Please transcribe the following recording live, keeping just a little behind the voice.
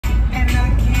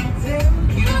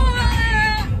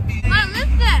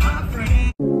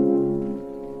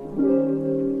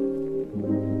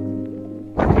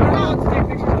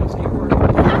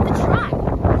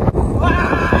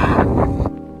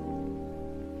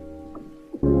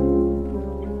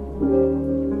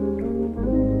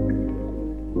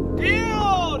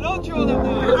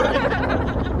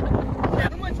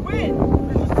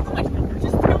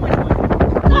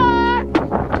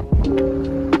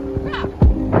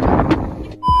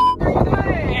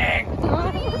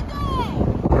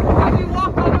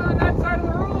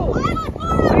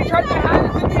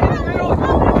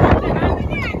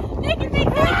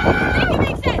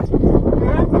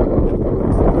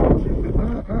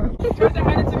tried to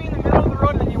hand it to me in the middle of the road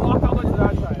and then you walked all the way to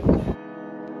that side.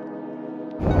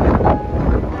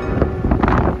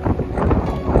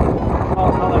 Oh,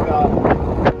 not like that.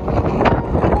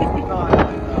 Not like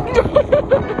that.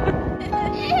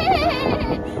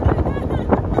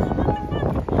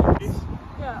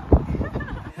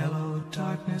 Hello,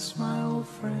 darkness, my old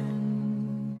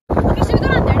friend. Okay, should we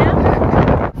go out there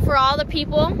now? For all the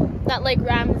people that like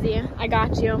Ramsey, I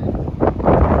got you.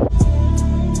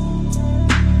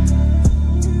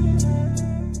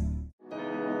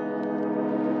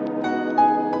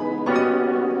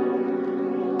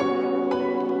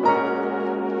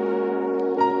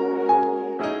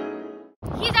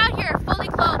 He's out here fully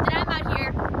clothed and I'm out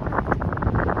here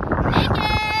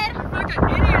naked. I'm like an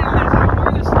idiot in this. I'm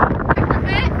wearing this.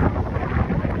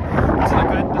 That's not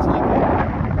good. That's not good.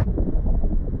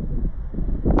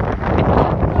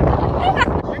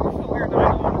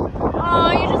 Oh,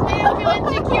 you just made me feel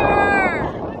insecure.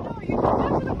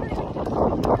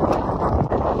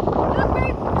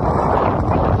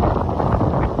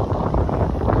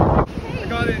 I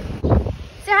got it.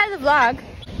 Say hi to the vlog.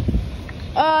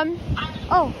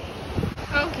 Oh.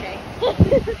 Okay.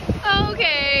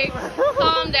 Okay.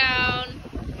 Calm down.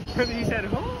 He said,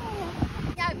 oh.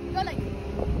 Yeah, go like.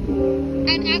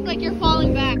 And act like you're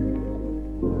falling back.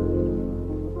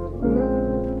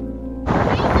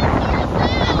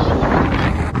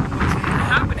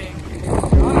 Happening.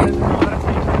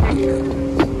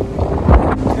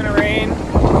 It's gonna rain.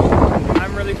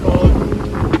 I'm really cold.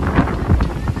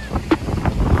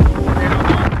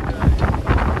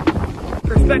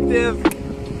 Perspective.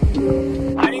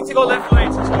 I need to go lift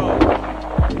weights. Let's go.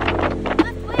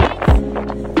 Lift weights.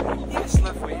 Yes,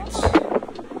 lift weights.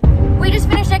 We just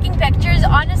finished taking pictures.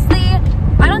 Honestly,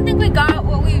 I don't think we got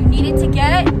what we needed to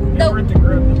get. You weren't the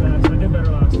grip the best. I did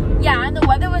better last time. Yeah, and the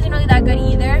weather wasn't really that good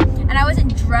either. And I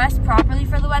wasn't dressed properly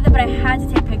for the weather, but I had to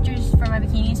take pictures for my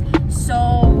bikinis.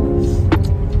 So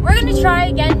we're gonna try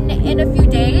again in a few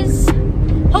days.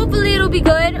 Hopefully it'll be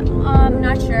good.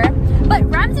 Not sure. But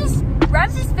Ramsey's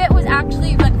fit was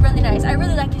actually like really nice. I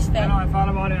really liked his fit. I know, I thought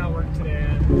about it at work today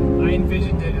and I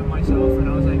envisioned it in myself and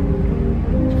I was like,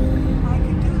 I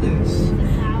can do this.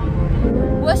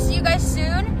 We'll see you guys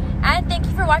soon, and thank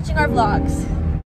you for watching our vlogs.